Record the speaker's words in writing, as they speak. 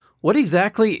What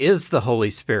exactly is the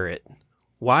Holy Spirit?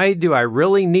 Why do I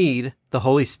really need the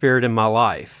Holy Spirit in my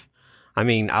life? I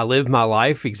mean, I live my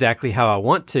life exactly how I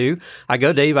want to. I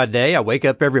go day by day. I wake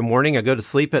up every morning. I go to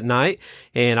sleep at night.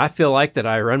 And I feel like that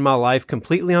I run my life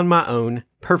completely on my own,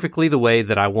 perfectly the way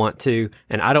that I want to.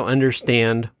 And I don't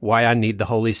understand why I need the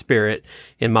Holy Spirit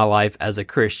in my life as a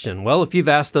Christian. Well, if you've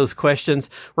asked those questions,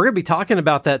 we're going to be talking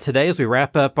about that today as we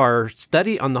wrap up our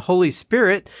study on the Holy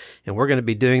Spirit. And we're going to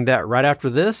be doing that right after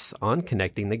this on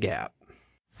Connecting the Gap.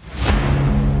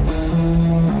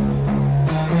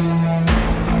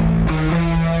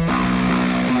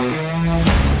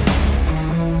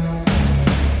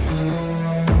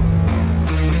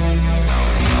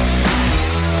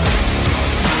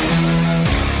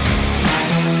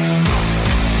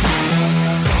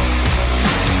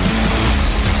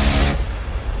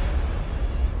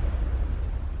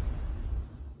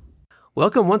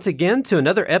 Welcome once again to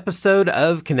another episode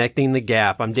of Connecting the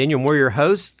Gap. I'm Daniel Moore, your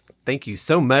host. Thank you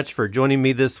so much for joining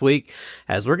me this week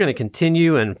as we're going to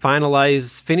continue and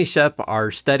finish up our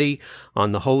study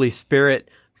on the Holy Spirit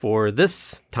for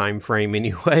this time frame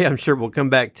anyway. I'm sure we'll come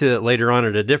back to it later on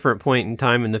at a different point in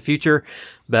time in the future.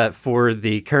 But for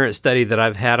the current study that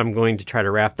I've had, I'm going to try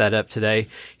to wrap that up today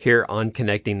here on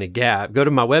Connecting the Gap. Go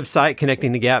to my website,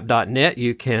 connectingthegap.net.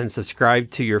 You can subscribe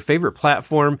to your favorite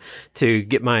platform to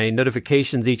get my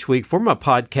notifications each week for my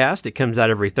podcast. It comes out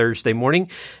every Thursday morning.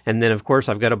 And then, of course,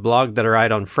 I've got a blog that I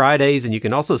write on Fridays, and you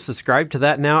can also subscribe to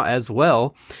that now as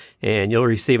well. And you'll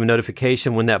receive a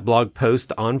notification when that blog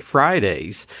posts on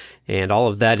Fridays. And all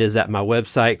of that is at my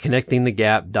website,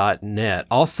 connectingthegap.net.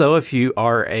 Also, if you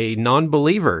are a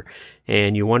non-believer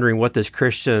and you're wondering what this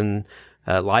Christian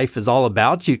life is all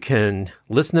about, you can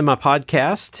listen to my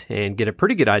podcast and get a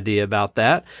pretty good idea about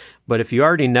that. But if you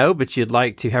already know, but you'd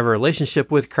like to have a relationship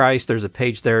with Christ, there's a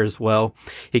page there as well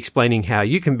explaining how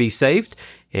you can be saved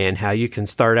and how you can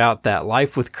start out that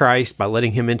life with Christ by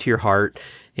letting Him into your heart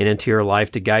and into your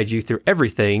life to guide you through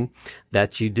everything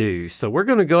that you do. So we're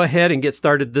going to go ahead and get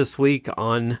started this week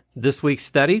on this week's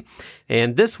study.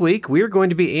 And this week, we are going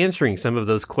to be answering some of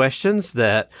those questions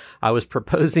that I was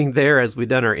proposing there as we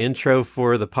done our intro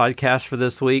for the podcast for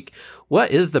this week.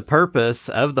 What is the purpose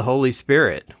of the Holy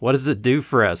Spirit? What does it do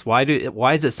for us? Why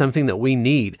is it something that we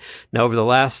need? Now, over the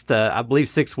last, I believe,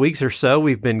 6 weeks or so,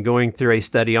 we've been going through a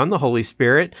study on the Holy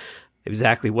Spirit,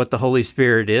 exactly what the Holy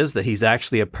Spirit is, that He's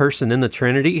actually a person in the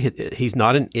Trinity. He's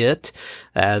not an it,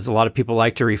 as a lot of people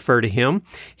like to refer to Him.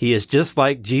 He is just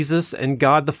like Jesus and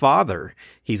God the Father.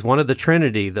 He's one of the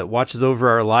Trinity that watches over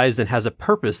our lives and has a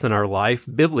purpose in our life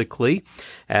biblically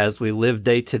as we live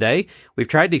day to day. We've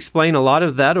tried to explain a lot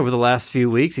of that over the last few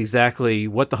weeks, exactly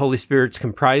what the Holy Spirit's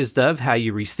comprised of, how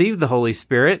you receive the Holy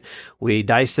Spirit. We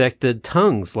dissected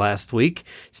tongues last week,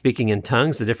 speaking in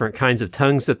tongues, the different kinds of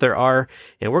tongues that there are.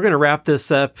 And we're going to wrap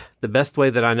this up the best way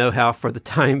that I know how for the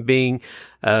time being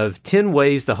of 10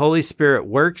 ways the Holy Spirit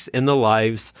works in the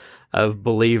lives of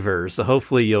believers. So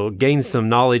hopefully you'll gain some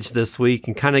knowledge this week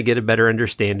and kind of get a better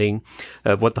understanding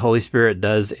of what the Holy Spirit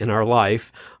does in our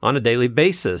life on a daily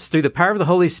basis. Through the power of the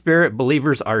Holy Spirit,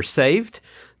 believers are saved,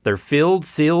 they're filled,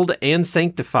 sealed, and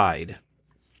sanctified.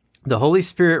 The Holy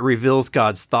Spirit reveals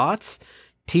God's thoughts,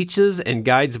 teaches and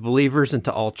guides believers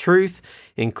into all truth,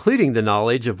 including the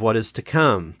knowledge of what is to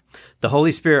come. The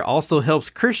Holy Spirit also helps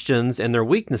Christians in their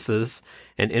weaknesses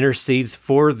and intercedes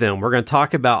for them. We're going to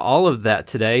talk about all of that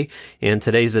today in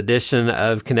today's edition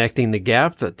of Connecting the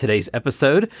Gap, today's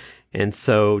episode. And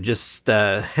so just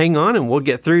hang on and we'll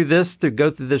get through this, to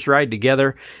go through this ride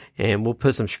together, and we'll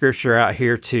put some scripture out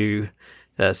here to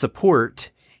support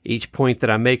each point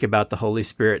that I make about the Holy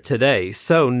Spirit today.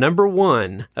 So, number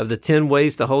 1 of the 10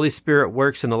 ways the Holy Spirit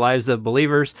works in the lives of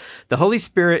believers, the Holy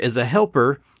Spirit is a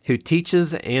helper who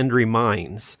teaches and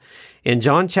reminds. In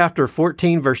John chapter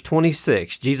 14, verse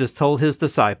 26, Jesus told His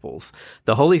disciples,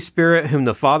 "The Holy Spirit whom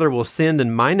the Father will send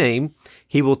in my name,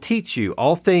 He will teach you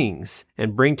all things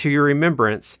and bring to your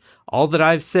remembrance all that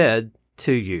I've said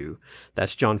to you."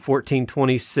 That's John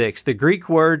 14:26. The Greek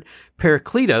word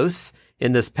parakletos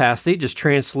in this passage is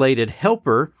translated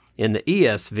helper in the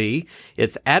ESV,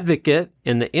 it's advocate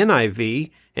in the NIV,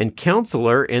 and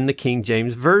counselor in the King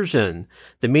James Version.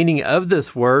 The meaning of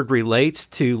this word relates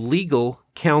to legal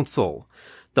counsel.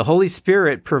 The Holy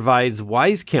Spirit provides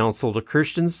wise counsel to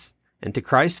Christians and to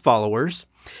Christ followers.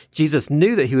 Jesus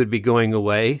knew that He would be going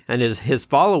away, and His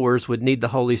followers would need the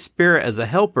Holy Spirit as a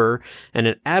helper and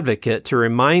an advocate to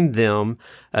remind them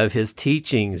of His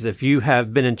teachings. If you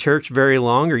have been in church very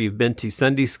long, or you've been to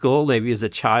Sunday school, maybe as a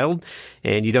child,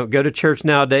 and you don't go to church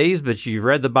nowadays, but you've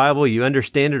read the Bible, you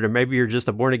understand it, or maybe you're just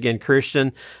a born-again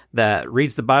Christian that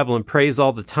reads the Bible and prays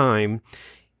all the time,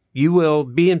 You will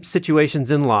be in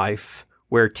situations in life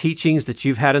where teachings that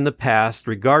you've had in the past,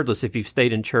 regardless if you've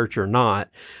stayed in church or not,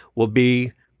 will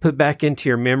be put back into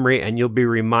your memory, and you'll be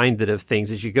reminded of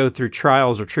things as you go through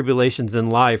trials or tribulations in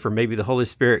life, or maybe the Holy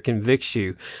Spirit convicts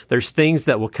you. There's things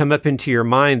that will come up into your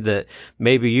mind that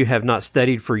maybe you have not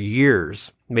studied for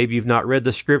years. Maybe you've not read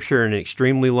the scripture in an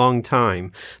extremely long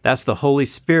time. That's the Holy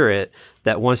Spirit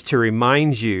that wants to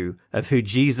remind you of who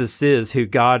Jesus is, who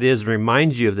God is,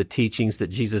 remind you of the teachings that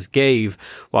Jesus gave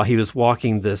while he was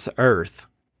walking this earth.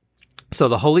 So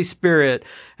the Holy Spirit,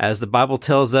 as the Bible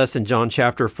tells us in John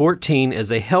chapter 14, is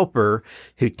a helper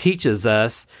who teaches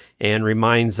us and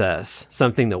reminds us,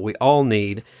 something that we all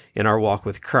need in our walk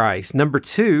with Christ. Number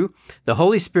 2, the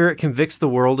Holy Spirit convicts the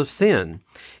world of sin.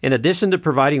 In addition to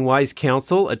providing wise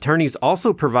counsel, attorneys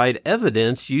also provide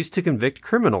evidence used to convict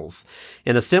criminals.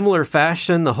 In a similar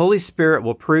fashion, the Holy Spirit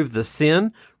will prove the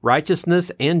sin, righteousness,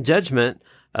 and judgment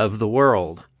of the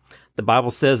world. The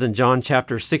Bible says in John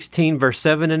chapter 16, verse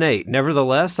 7 and 8,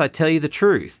 "Nevertheless, I tell you the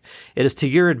truth. It is to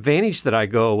your advantage that I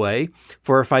go away.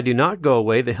 For if I do not go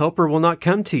away, the Helper will not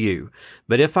come to you.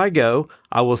 But if I go,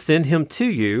 I will send him to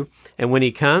you. And when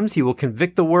he comes, he will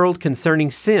convict the world concerning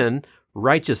sin,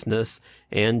 righteousness,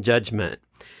 and judgment."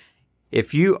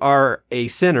 If you are a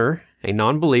sinner, a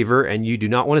non-believer, and you do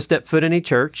not want to step foot in a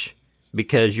church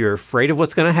because you're afraid of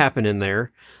what's going to happen in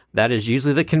there, that is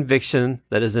usually the conviction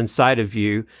that is inside of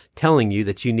you telling you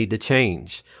that you need to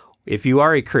change. If you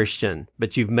are a Christian,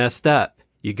 but you've messed up,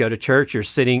 you go to church, you're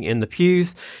sitting in the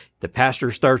pews, the pastor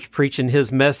starts preaching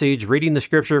his message, reading the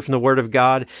scripture from the Word of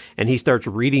God, and he starts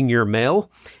reading your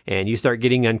mail, and you start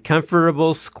getting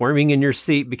uncomfortable, squirming in your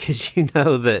seat because you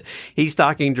know that he's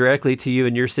talking directly to you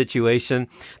in your situation.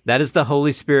 That is the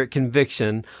Holy Spirit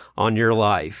conviction on your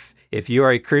life. If you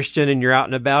are a Christian and you're out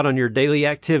and about on your daily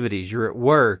activities, you're at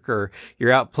work or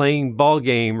you're out playing ball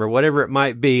game or whatever it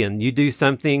might be, and you do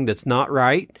something that's not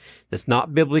right, that's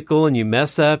not biblical, and you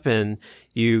mess up and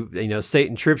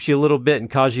Satan trips you a little bit and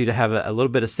causes you to have a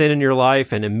little bit of sin in your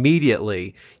life, and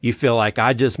immediately you feel like,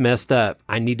 I just messed up.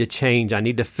 I need to change. I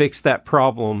need to fix that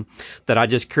problem that I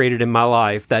just created in my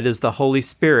life. That is the Holy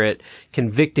Spirit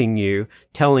convicting you,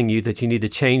 telling you that you need to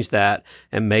change that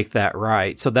and make that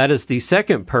right. So that is the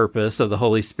second purpose of the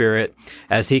Holy Spirit,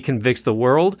 as he convicts the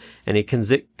world and he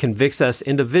convicts us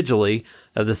individually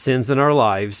of the sins in our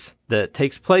lives that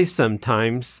takes place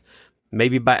sometimes,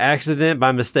 maybe by accident,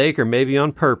 by mistake, or maybe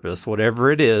on purpose.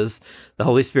 Whatever it is, the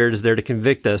Holy Spirit is there to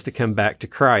convict us to come back to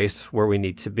Christ where we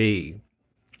need to be.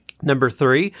 Number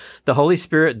 3, the Holy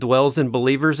Spirit dwells in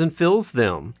believers and fills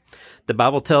them. The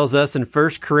Bible tells us in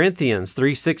 1 Corinthians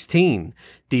 3:16,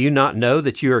 "Do you not know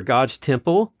that you are God's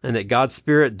temple and that God's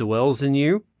Spirit dwells in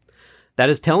you?" That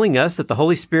is telling us that the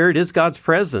Holy Spirit is God's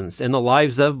presence in the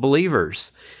lives of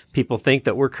believers. People think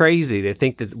that we're crazy. They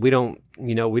think that we don't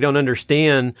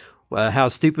understand how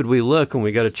stupid we look when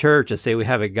we go to church and say we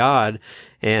have a God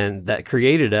and that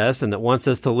created us and that wants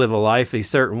us to live a life a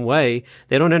certain way.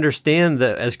 They don't understand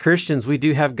that as Christians, we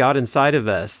do have God inside of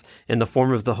us in the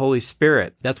form of the Holy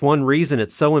Spirit. That's one reason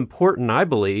it's so important, I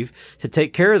believe, to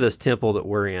take care of this temple that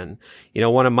we're in.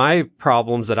 One of my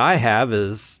problems that I have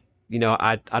is,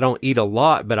 I don't eat a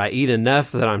lot, but I eat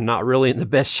enough that I'm not really in the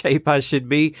best shape I should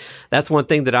be. That's one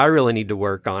thing that I really need to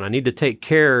work on. I need to take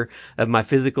care of my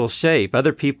physical shape.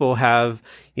 Other people have,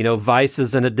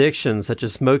 vices and addictions such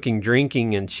as smoking,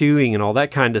 drinking, and chewing and all that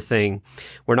kind of thing.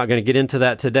 We're not going to get into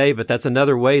that today, but that's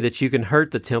another way that you can hurt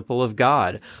the temple of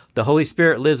God. The Holy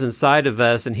Spirit lives inside of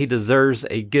us, and he deserves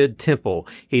a good temple.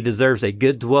 He deserves a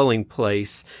good dwelling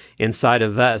place inside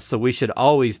of us. So we should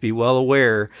always be well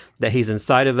aware that he's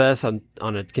inside of us on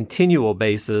a continual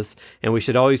basis, and we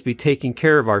should always be taking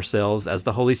care of ourselves as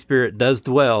the Holy Spirit does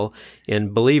dwell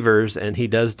in believers, and he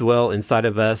does dwell inside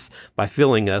of us by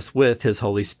filling us with his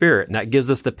Holy Spirit. And that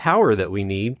gives us the power that we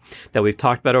need, that we've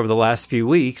talked about over the last few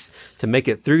weeks, to make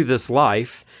it through this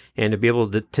life and to be able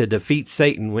to defeat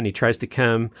Satan when he tries to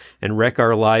come and wreck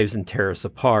our lives and tear us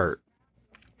apart.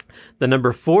 The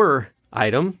number 4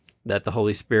 item that the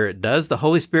Holy Spirit does, the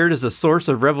Holy Spirit is a source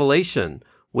of revelation,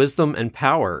 wisdom, and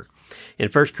power. In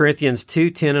 1 Corinthians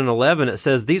 2:10 and 11, it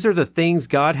says, "These are the things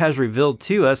God has revealed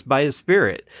to us by his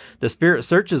Spirit. The Spirit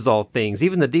searches all things,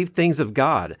 even the deep things of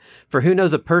God. For who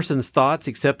knows a person's thoughts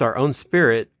except our own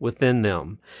spirit within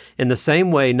them? In the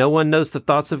same way, no one knows the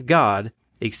thoughts of God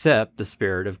except the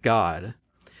Spirit of God."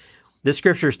 This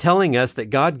scripture is telling us that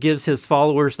God gives his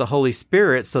followers the Holy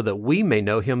Spirit so that we may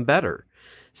know him better.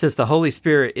 Since the Holy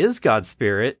Spirit is God's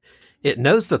Spirit, it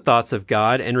knows the thoughts of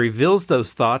God and reveals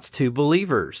those thoughts to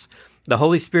believers. The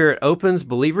Holy Spirit opens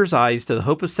believers' eyes to the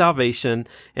hope of salvation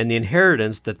and the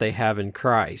inheritance that they have in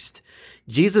Christ.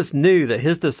 Jesus knew that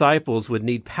his disciples would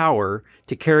need power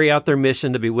to carry out their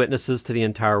mission to be witnesses to the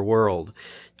entire world.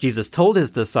 Jesus told his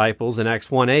disciples in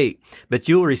Acts 1:8, "But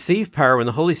you will receive power when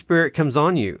the Holy Spirit comes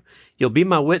on you. You'll be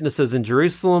my witnesses in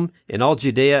Jerusalem, in all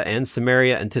Judea and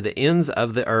Samaria, and to the ends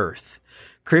of the earth."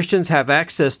 Christians have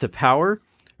access to power,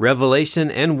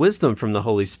 revelation, and wisdom from the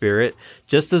Holy Spirit,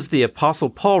 just as the Apostle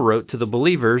Paul wrote to the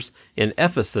believers in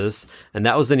Ephesus, and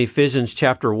that was in Ephesians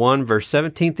chapter 1, verse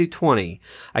 17 through 20.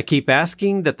 "I keep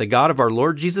asking that the God of our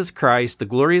Lord Jesus Christ, the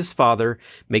glorious Father,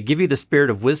 may give you the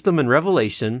spirit of wisdom and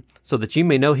revelation, so that you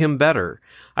may know him better.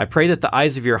 I pray that the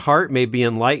eyes of your heart may be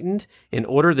enlightened, in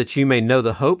order that you may know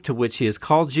the hope to which he has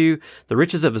called you, the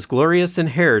riches of his glorious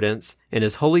inheritance in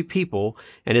his holy people,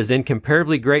 and his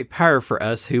incomparably great power for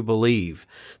us who believe.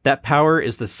 That power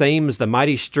is the same as the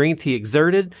mighty strength he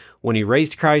exerted when he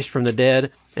raised Christ from the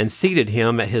dead and seated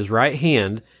him at his right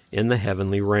hand in the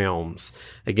heavenly realms."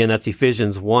 Again, that's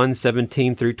Ephesians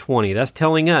 1:17 through 20. That's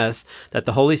telling us that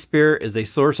the Holy Spirit is a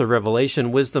source of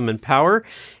revelation, wisdom, and power.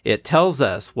 It tells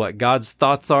us what God's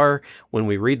thoughts are when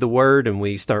we read the Word and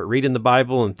we start reading the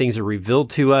Bible and things are revealed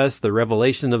to us. The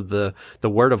revelation of the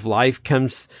Word of life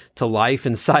comes to life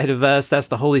inside of us. That's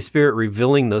the Holy Spirit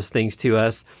revealing those things to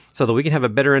us so that we can have a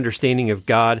better understanding of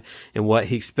God and what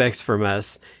he expects from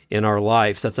us in our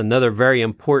lives. That's another very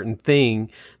important thing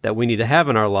that we need to have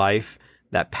in our life,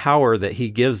 that power that he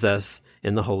gives us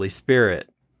in the Holy Spirit.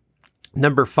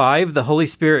 Number 5, the Holy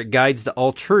Spirit guides to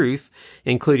all truth,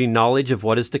 including knowledge of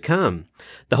what is to come.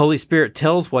 The Holy Spirit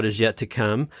tells what is yet to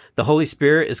come. The Holy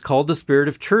Spirit is called the Spirit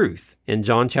of Truth in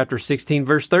John chapter 16,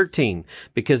 verse 13,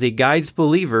 because he guides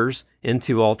believers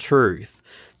into all truth.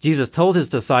 Jesus told his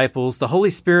disciples the Holy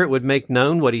Spirit would make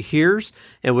known what he hears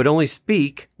and would only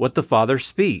speak what the Father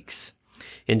speaks.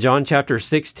 In John chapter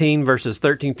 16, verses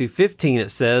 13 through 15, it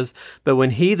says, "But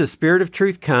when he, the Spirit of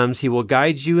truth, comes, he will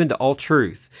guide you into all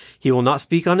truth. He will not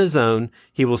speak on his own.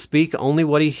 He will speak only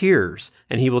what he hears,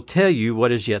 and he will tell you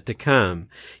what is yet to come.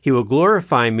 He will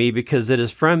glorify me, because it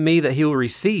is from me that he will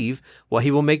receive what he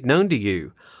will make known to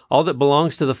you. All that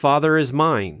belongs to the Father is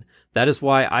mine. That is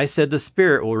why I said the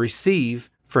Spirit will receive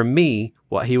from me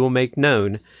what he will make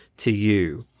known to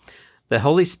you." The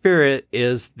Holy Spirit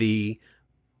is the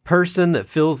person that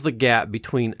fills the gap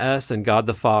between us and God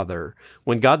the Father.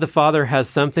 When God the Father has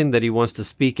something that he wants to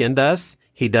speak into us,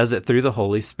 he does it through the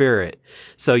Holy Spirit.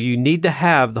 So you need to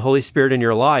have the Holy Spirit in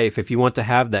your life if you want to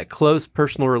have that close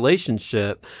personal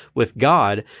relationship with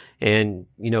God and,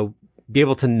 be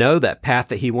able to know that path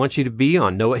that he wants you to be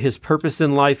on, know what his purpose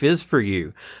in life is for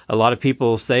you. A lot of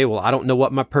people say, well, I don't know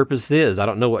what my purpose is. I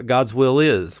don't know what God's will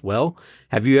is. Well,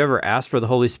 have you ever asked for the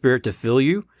Holy Spirit to fill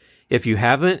you? If you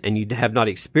haven't and you have not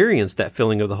experienced that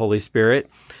filling of the Holy Spirit,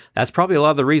 that's probably a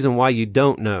lot of the reason why you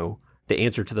don't know the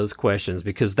answer to those questions,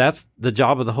 because that's the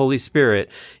job of the Holy Spirit,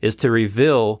 is to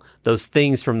reveal those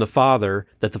things from the Father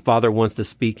that the Father wants to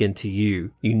speak into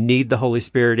you. You need the Holy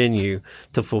Spirit in you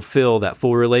to fulfill that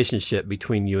full relationship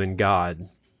between you and God.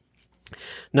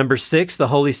 Number 6, the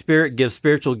Holy Spirit gives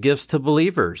spiritual gifts to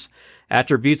believers.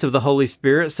 Attributes of the Holy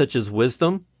Spirit, such as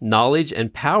wisdom, knowledge,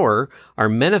 and power, are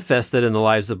manifested in the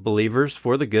lives of believers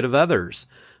for the good of others.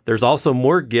 There's also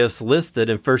more gifts listed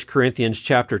in 1 Corinthians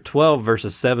chapter 12,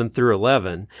 verses 7 through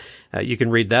 11. You can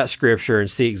read that scripture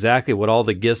and see exactly what all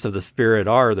the gifts of the Spirit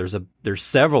are. There's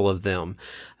several of them.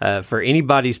 For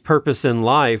anybody's purpose in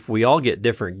life, we all get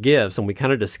different gifts, and we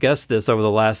kind of discussed this over the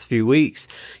last few weeks.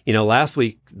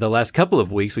 The last couple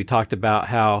of weeks, we talked about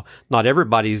how not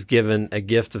everybody's given a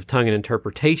gift of tongue and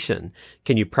interpretation.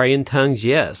 Can you pray in tongues?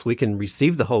 Yes. We can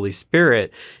receive the Holy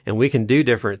Spirit, and we can do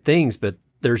different things, but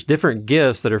there's different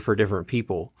gifts that are for different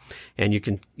people. And you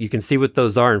can see what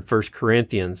those are in 1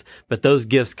 Corinthians, but those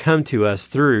gifts come to us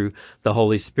through the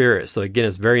Holy Spirit. So again,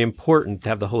 it's very important to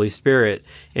have the Holy Spirit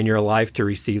in your life to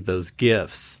receive those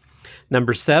gifts.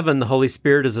 Number 7, the Holy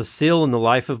Spirit is a seal in the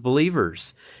life of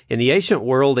believers. In the ancient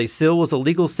world, a seal was a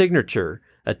legal signature,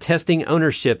 attesting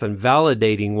ownership and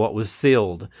validating what was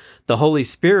sealed. The Holy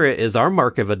Spirit is our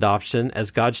mark of adoption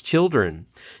as God's children.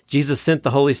 Jesus sent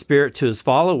the Holy Spirit to his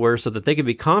followers so that they could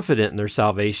be confident in their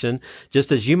salvation,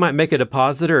 just as you might make a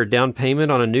deposit or a down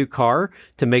payment on a new car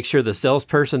to make sure the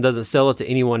salesperson doesn't sell it to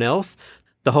anyone else.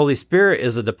 The Holy Spirit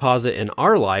is a deposit in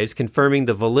our lives, confirming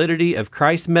the validity of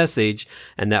Christ's message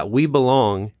and that we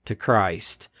belong to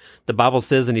Christ. The Bible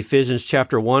says in Ephesians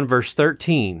chapter 1, verse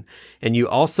 13, "And you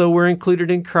also were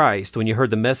included in Christ when you heard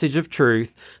the message of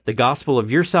truth, the gospel of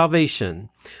your salvation.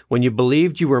 When you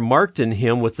believed, you were marked in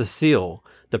him with the seal,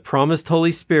 the promised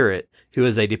Holy Spirit, who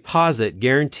is a deposit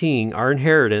guaranteeing our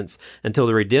inheritance until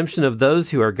the redemption of those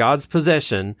who are God's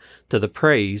possession, to the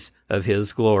praise of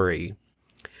His glory.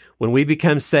 When we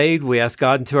become saved, we ask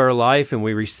God into our life and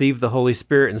we receive the Holy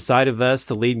Spirit inside of us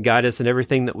to lead and guide us in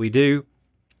everything that we do.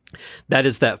 That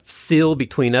is that seal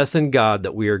between us and God,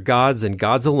 that we are God's and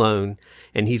God's alone,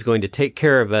 and He's going to take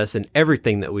care of us in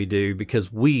everything that we do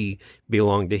because we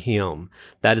belong to Him.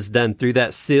 That is done through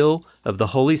that seal of the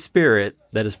Holy Spirit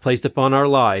that is placed upon our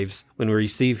lives when we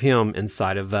receive Him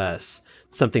inside of us.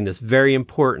 Something that's very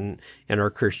important in our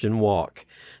Christian walk.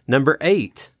 Number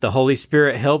 8, the Holy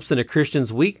Spirit helps in a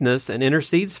Christian's weakness and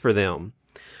intercedes for them.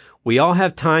 We all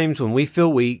have times when we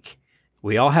feel weak.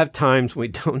 We all have times when we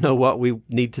don't know what we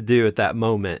need to do at that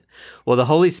moment. Well, the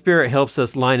Holy Spirit helps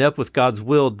us line up with God's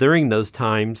will during those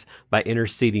times by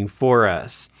interceding for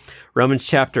us. Romans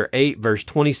chapter 8, verse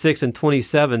 26 and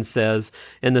 27 says,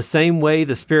 "In the same way,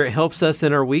 the Spirit helps us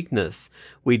in our weakness.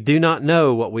 We do not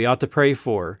know what we ought to pray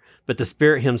for, but the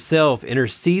Spirit Himself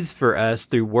intercedes for us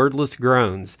through wordless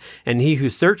groans. And He who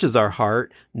searches our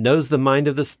heart knows the mind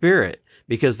of the Spirit,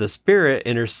 because the Spirit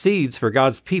intercedes for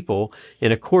God's people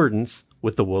in accordance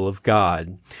with the will of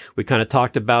God." We kind of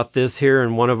talked about this here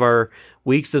in one of our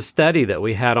weeks of study that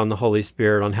we had on the Holy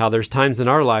Spirit, on how there's times in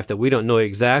our life that we don't know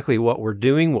exactly what we're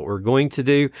doing, what we're going to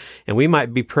do, and we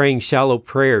might be praying shallow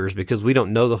prayers because we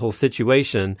don't know the whole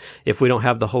situation if we don't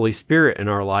have the Holy Spirit in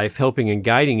our life helping and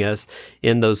guiding us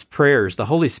in those prayers. The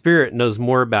Holy Spirit knows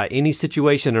more about any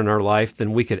situation in our life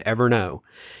than we could ever know.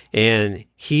 And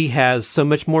He has so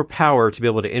much more power to be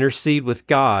able to intercede with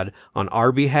God on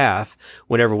our behalf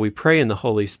whenever we pray in the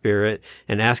Holy Spirit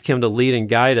and ask Him to lead and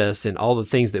guide us in all the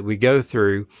things that we go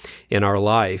through in our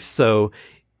life. So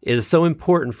it is so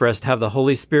important for us to have the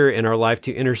Holy Spirit in our life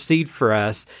to intercede for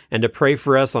us and to pray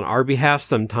for us on our behalf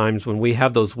sometimes when we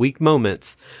have those weak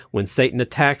moments, when Satan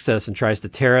attacks us and tries to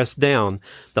tear us down.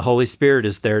 The Holy Spirit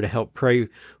is there to help pray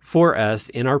for us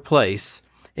in our place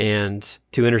and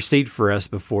to intercede for us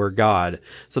before God.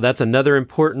 So that's another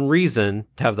important reason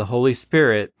to have the Holy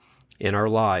Spirit in our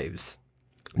lives.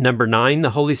 Number 9, the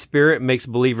Holy Spirit makes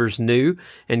believers new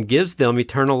and gives them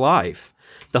eternal life.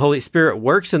 The Holy Spirit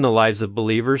works in the lives of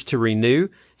believers to renew,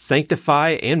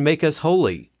 sanctify, and make us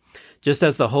holy. Just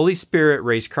as the Holy Spirit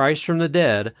raised Christ from the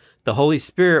dead, the Holy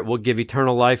Spirit will give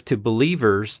eternal life to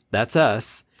believers, that's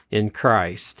us, in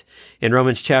Christ. In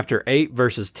Romans chapter 8,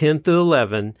 verses 10 through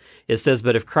 11, it says,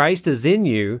 "But if Christ is in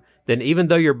you, then even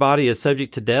though your body is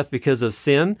subject to death because of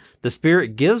sin, the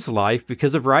Spirit gives life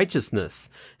because of righteousness.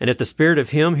 And if the Spirit of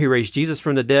Him who raised Jesus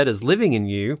from the dead is living in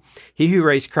you, He who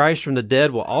raised Christ from the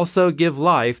dead will also give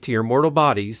life to your mortal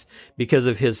bodies because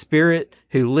of His Spirit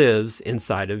who lives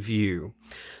inside of you."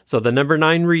 So the number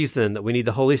 9 reason that we need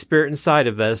the Holy Spirit inside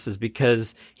of us is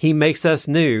because He makes us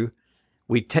new.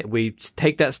 We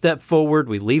take that step forward.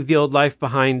 We leave the old life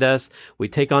behind us. We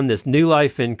take on this new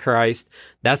life in Christ.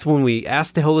 That's when we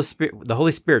ask the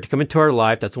Holy Spirit to come into our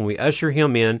life. That's when we usher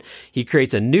Him in. He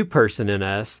creates a new person in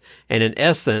us. And in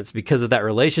essence, because of that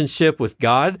relationship with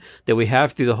God that we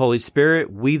have through the Holy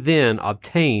Spirit, we then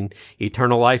obtain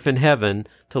eternal life in heaven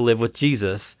to live with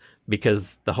Jesus,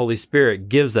 because the Holy Spirit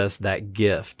gives us that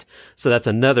gift. So that's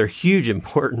another huge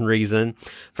important reason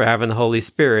for having the Holy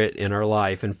Spirit in our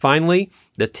life. And finally,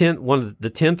 the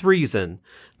 10th reason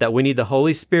that we need the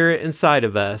Holy Spirit inside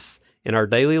of us in our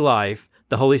daily life,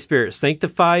 the Holy Spirit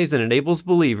sanctifies and enables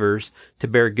believers to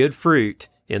bear good fruit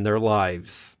in their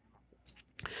lives.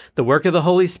 The work of the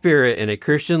Holy Spirit in a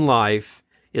Christian life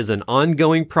is an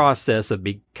ongoing process of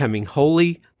becoming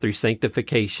holy through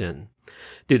sanctification.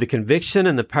 Through the conviction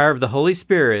and the power of the Holy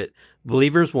Spirit,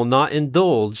 believers will not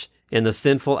indulge in the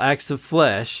sinful acts of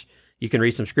flesh. You can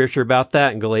read some scripture about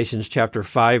that in Galatians chapter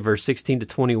 5, verse 16 to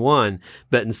 21.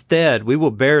 But instead, we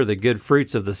will bear the good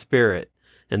fruits of the Spirit.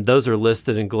 And those are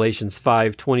listed in Galatians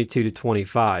 5, 22 to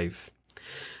 25.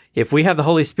 If we have the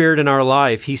Holy Spirit in our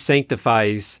life, He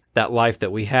sanctifies that life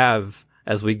that we have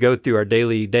as we go through our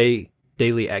daily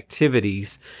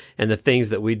activities and the things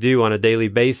that we do on a daily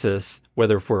basis,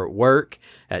 whether if we're at work,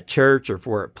 at church, or if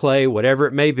we're at play, whatever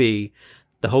it may be.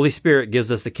 The Holy Spirit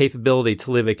gives us the capability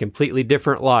to live a completely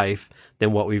different life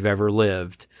than what we've ever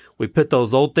lived. We put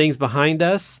those old things behind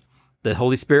us. The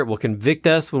Holy Spirit will convict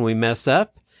us when we mess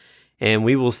up, and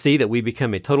we will see that we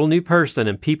become a total new person,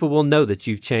 and people will know that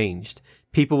you've changed.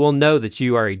 People will know that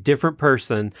you are a different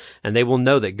person, and they will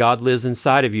know that God lives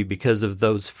inside of you because of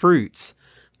those fruits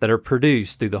that are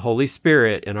produced through the Holy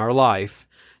Spirit in our life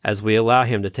as we allow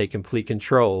Him to take complete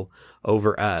control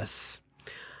over us.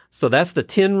 So that's the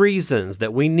 10 reasons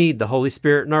that we need the Holy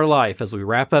Spirit in our life. As we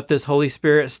wrap up this Holy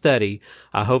Spirit study,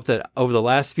 I hope that over the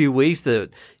last few weeks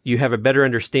that you have a better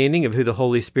understanding of who the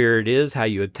Holy Spirit is, how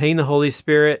you obtain the Holy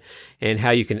Spirit, and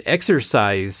how you can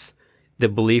exercise the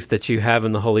belief that you have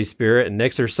in the Holy Spirit and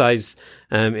exercise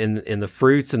in the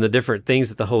fruits and the different things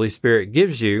that the Holy Spirit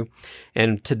gives you.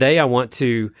 And today I want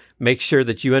to make sure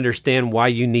that you understand why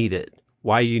you need it,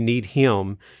 why you need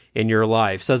Him in your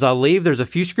life. So as I leave, there's a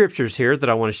few scriptures here that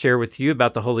I want to share with you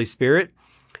about the Holy Spirit.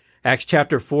 Acts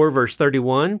chapter 4, verse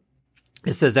 31,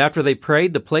 it says, after they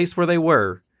prayed, the place where they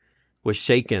were was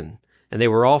shaken, and they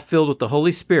were all filled with the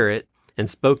Holy Spirit and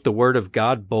spoke the word of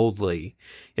God boldly.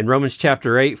 In Romans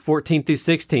chapter 8, 14 through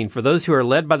 16, for those who are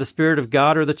led by the Spirit of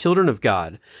God are the children of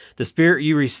God. The Spirit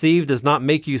you received does not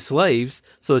make you slaves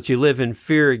so that you live in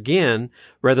fear again.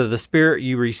 Rather, the Spirit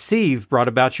you received brought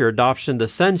about your adoption to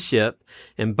sonship,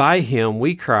 and by Him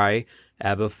we cry,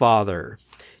 Abba, Father.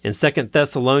 In 2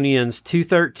 Thessalonians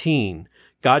 2:13,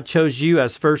 God chose you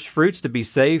as first fruits to be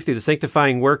saved through the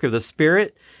sanctifying work of the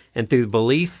Spirit and through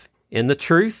belief in the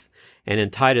truth. And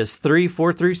in Titus 3,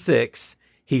 4 through 6,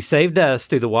 He saved us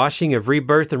through the washing of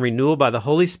rebirth and renewal by the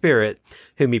Holy Spirit,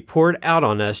 whom He poured out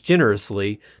on us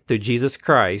generously through Jesus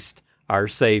Christ, our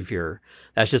Savior.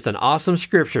 That's just an awesome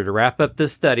scripture to wrap up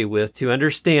this study with, to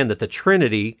understand that the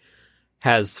Trinity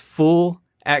has full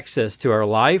access to our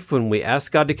life when we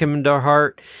ask God to come into our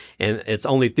heart, and it's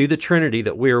only through the Trinity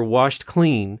that we are washed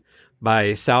clean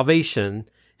by salvation,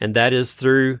 and that is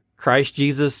through Christ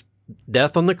Jesus'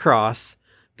 death on the cross,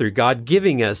 through God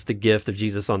giving us the gift of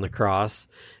Jesus on the cross,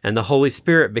 and the Holy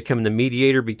Spirit becoming the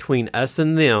mediator between us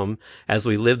and them as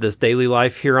we live this daily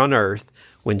life here on earth,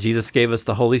 when Jesus gave us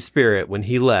the Holy Spirit when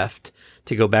He left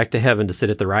to go back to heaven to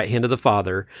sit at the right hand of the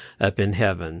Father up in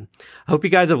heaven. I hope you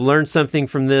guys have learned something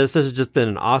from this. This has just been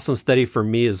an awesome study for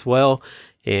me as well.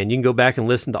 And you can go back and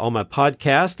listen to all my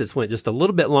podcasts. It's went just a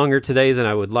little bit longer today than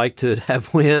I would like to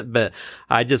have went, but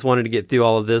I just wanted to get through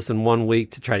all of this in 1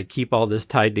 week to try to keep all this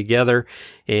tied together.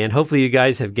 And hopefully you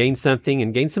guys have gained something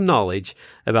and gained some knowledge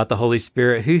about the Holy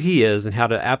Spirit, who He is, and how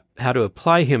to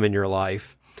apply Him in your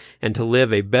life, and to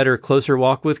live a better, closer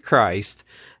walk with Christ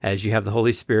as you have the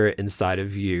Holy Spirit inside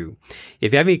of you.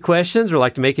 If you have any questions or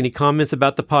like to make any comments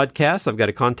about the podcast, I've got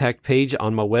a contact page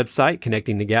on my website,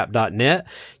 connectingthegap.net.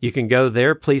 You can go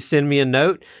there. Please send me a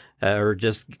note or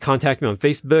just contact me on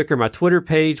Facebook or my Twitter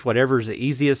page, whatever is the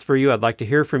easiest for you. I'd like to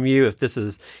hear from you if this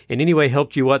has in any way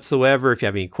helped you whatsoever. If you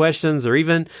have any questions or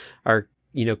even are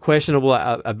questionable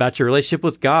about your relationship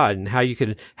with God and how you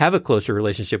can have a closer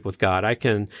relationship with God, I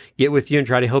can get with you and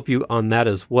try to help you on that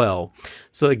as well.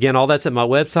 So again, all that's at my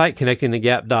website,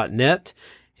 connectingthegap.net.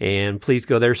 And please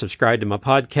go there, subscribe to my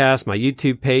podcast, my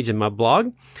YouTube page, and my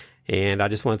blog. And I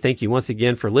just want to thank you once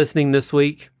again for listening this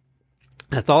week.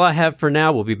 That's all I have for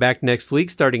now. We'll be back next week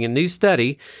starting a new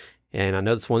study. And I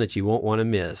know it's one that you won't want to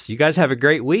miss. You guys have a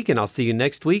great week, and I'll see you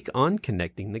next week on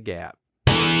Connecting the Gap.